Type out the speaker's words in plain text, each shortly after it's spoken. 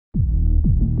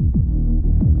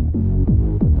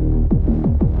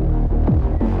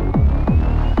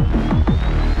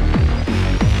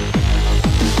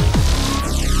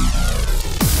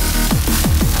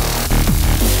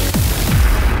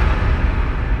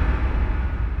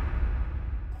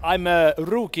I'm a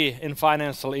rookie in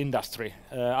financial industry.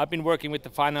 I've been working with the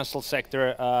financial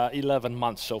sector 11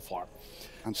 months so far.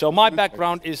 So my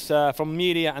background is from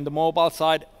media and the mobile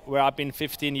side, where I've been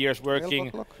 15 years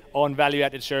working on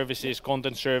value-added services,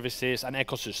 content services, and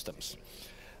ecosystems.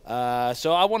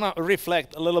 So I want to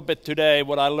reflect a little bit today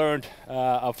what I learned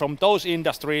from those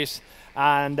industries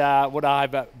and what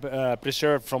I've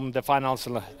preserved from the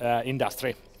financial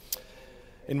industry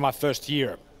in my first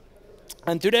year.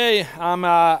 And today I'm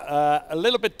a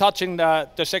little bit touching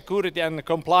the security and the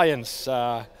compliance,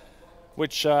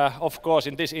 which of course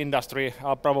in this industry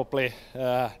are probably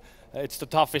it's the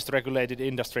toughest regulated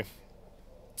industry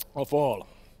of all.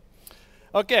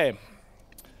 Okay,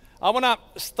 I want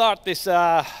to start this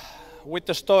with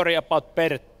the story about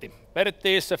Pertti.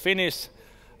 Pertti is a Finnish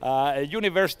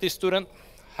university student,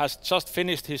 has just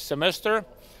finished his semester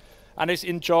and is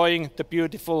enjoying the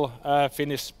beautiful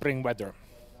Finnish spring weather.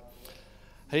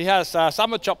 He has a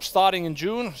summer job starting in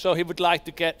June, so he would like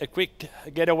to get a quick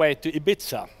getaway to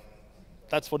Ibiza.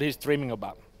 That's what he's dreaming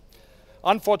about.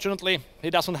 Unfortunately, he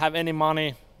doesn't have any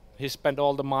money. He spent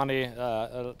all the money,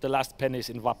 the last pennies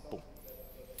in Vappu.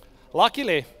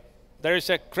 Luckily, there is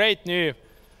a great new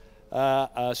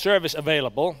service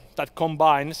available that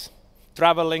combines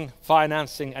traveling,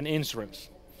 financing, and insurance.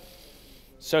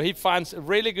 So he finds a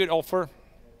really good offer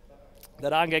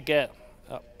that I can get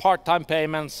part-time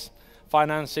payments,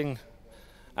 financing,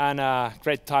 and a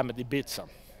great time at Ibiza.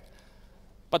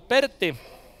 But Pertti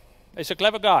is a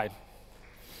clever guy.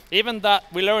 Even that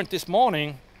we learned this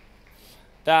morning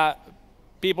that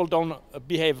people don't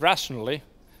behave rationally,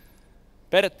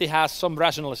 Pertti has some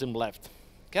rationalism left.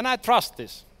 Can I trust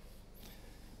this?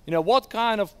 You know, what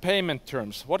kind of payment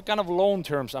terms, what kind of loan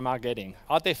terms am I getting?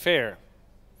 Are they fair?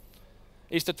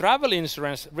 Is the travel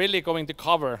insurance really going to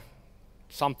cover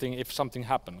something if something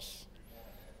happens?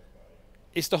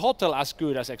 Is the hotel as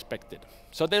good as expected?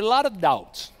 So there are a lot of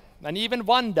doubts, and even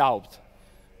one doubt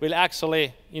will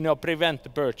actually, prevent the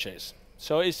purchase.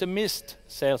 So it's a missed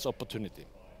sales opportunity.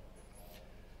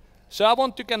 So I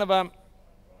want to kind of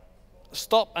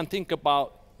stop and think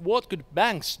about what could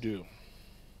banks do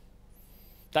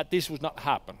that this would not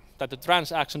happen, that the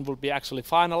transaction would be actually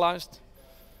finalized,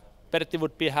 Pertti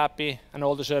would be happy, and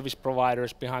all the service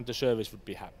providers behind the service would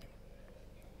be happy.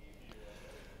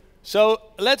 So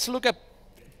let's look at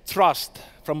trust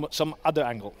from some other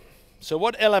angle. So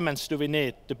what elements do we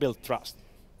need to build trust?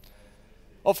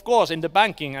 Of course, in the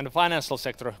banking and the financial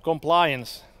sector,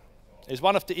 compliance is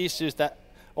one of the issues that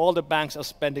all the banks are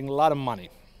spending a lot of money.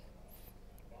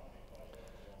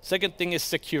 Second thing is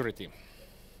security.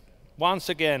 Once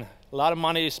again, a lot of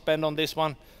money is spent on this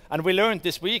one, and we learned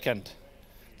this weekend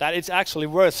that it's actually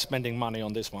worth spending money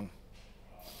on this one.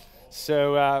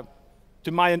 So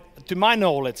to my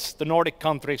knowledge, the Nordic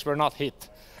countries were not hit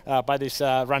by this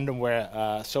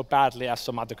ransomware so badly as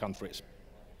some other countries.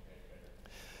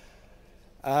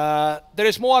 There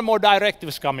is more and more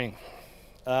directives coming,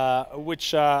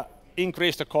 which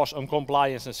increase the cost on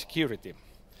compliance and security.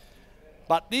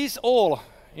 But these all,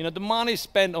 the money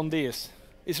spent on this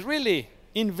is really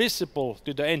invisible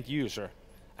to the end user,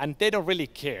 and they don't really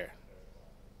care.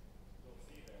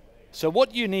 So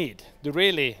what you need to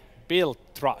really build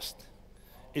trust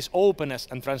is openness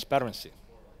and transparency.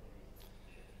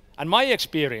 And my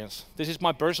experience, this is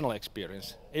my personal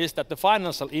experience, is that the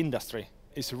financial industry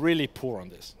is really poor on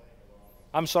this.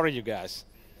 I'm sorry, you guys,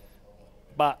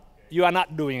 but you are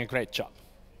not doing a great job.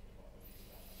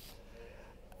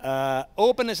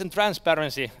 Openness and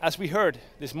transparency, as we heard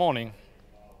this morning,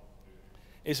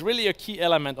 is really a key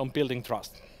element on building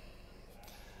trust.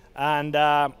 And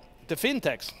the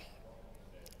fintechs,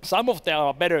 some of them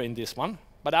are better in this one,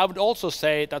 but I would also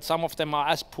say that some of them are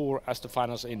as poor as the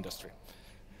financial industry.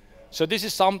 So this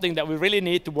is something that we really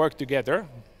need to work together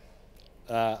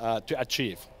to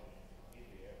achieve.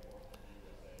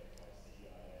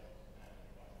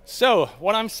 So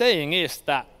what I'm saying is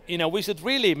that we should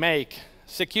really make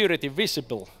security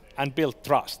visible and build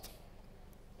trust.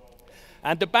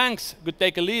 And the banks could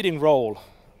take a leading role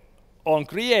on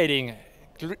creating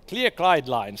clear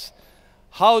guidelines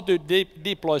how to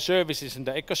deploy services in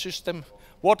the ecosystem,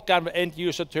 what kind of end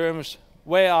user terms,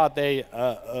 where are they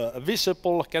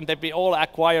visible, can they be all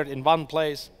acquired in one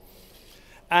place,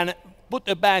 and put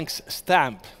a bank's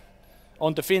stamp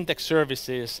on the fintech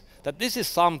services that this is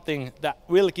something that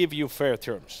will give you fair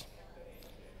terms.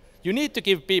 You need to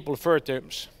give people fair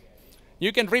terms.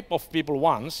 You can rip off people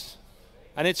once,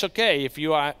 and it's okay if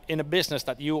you are in a business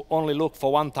that you only look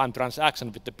for one-time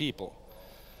transaction with the people.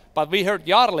 But we heard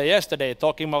Jarle yesterday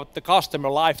talking about the customer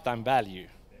lifetime value.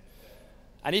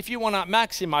 And if you want to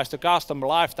maximize the customer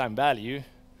lifetime value,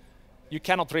 you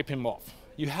cannot rip him off.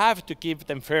 you have to give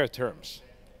them fair terms.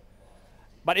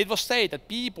 But it was said that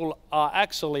people are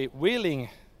actually willing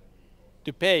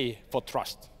to pay for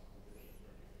trust.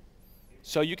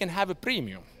 So you can have a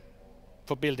premium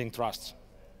for building trust.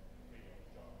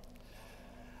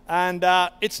 And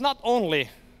it's not only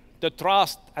the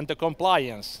trust and the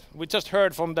compliance. We just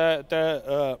heard from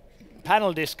the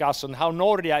panel discussion how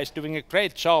Nordea is doing a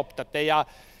great job, that they are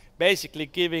basically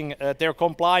giving their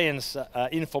compliance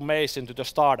information to the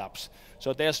startups.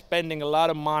 So they're spending a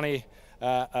lot of money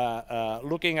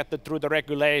looking at through the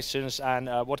regulations and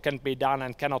what can be done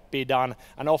and cannot be done.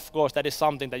 And of course, that is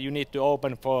something that you need to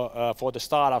open for the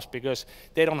startups, because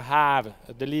they don't have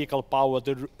the legal power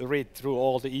to read through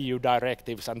all the EU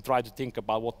directives and try to think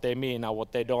about what they mean and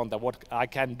what they don't, and what I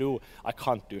can do, I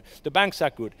can't do. The banks are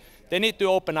good. They need to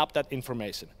open up that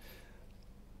information.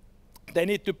 They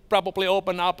need to probably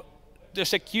open up the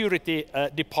security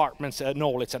department's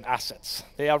knowledge and assets.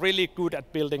 They are really good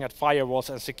at building at firewalls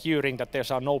and securing that there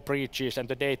are no breaches and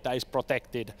the data is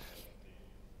protected.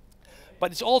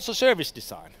 But it's also service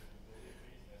design.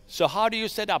 So how do you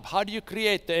set up? How do you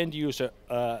create the end user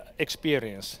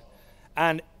experience?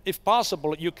 And if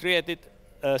possible, you create it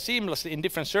seamlessly in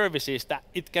different services, that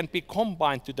it can be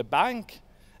combined to the bank,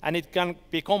 and it can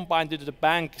be combined to the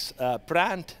bank's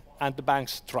brand and the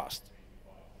bank's trust.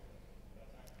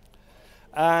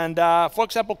 And for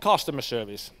example, customer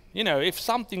service. You know, if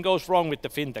something goes wrong with the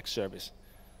fintech service,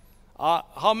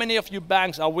 how many of you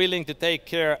banks are willing to take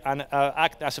care and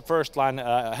act as a first line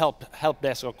help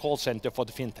desk or call center for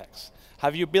the fintechs?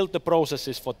 Have you built the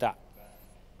processes for that?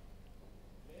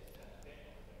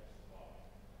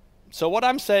 So what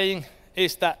I'm saying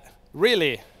is that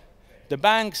really the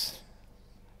banks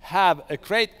have a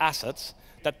great assets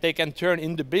that they can turn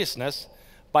into business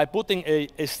by putting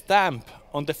a stamp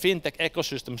on the fintech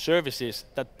ecosystem services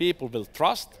that people will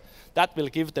trust, that will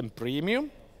give them premium,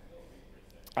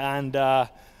 and earn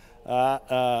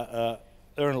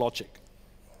logic.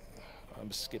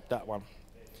 I'll skip that one.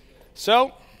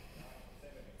 So,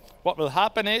 what will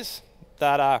happen is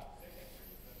that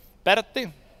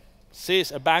Pertti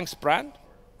sees a bank's brand.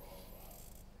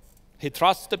 He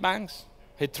trusts the banks.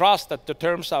 He trusts that the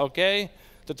terms are okay.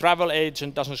 The travel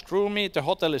agent doesn't screw me. The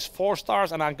hotel is 4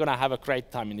 stars, and I'm gonna have a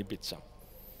great time in Ibiza.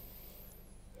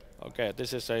 Okay,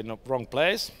 this is a wrong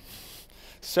place.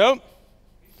 So,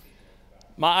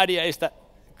 my idea is that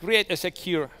create a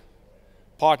secure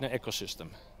partner ecosystem.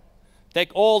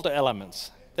 Take all the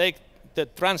elements. Take the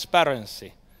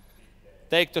transparency.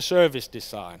 Take the service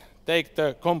design. Take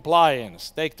the compliance.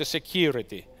 Take the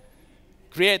security.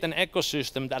 Create an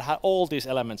ecosystem that has all these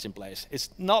elements in place. It's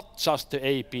not just the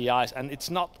APIs, and it's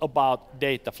not about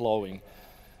data flowing.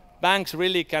 Banks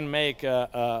really can make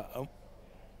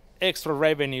extra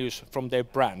revenues from their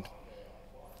brand.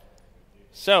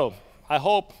 So I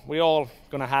hope we all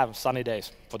gonna have sunny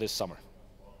days for this summer.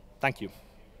 Thank you.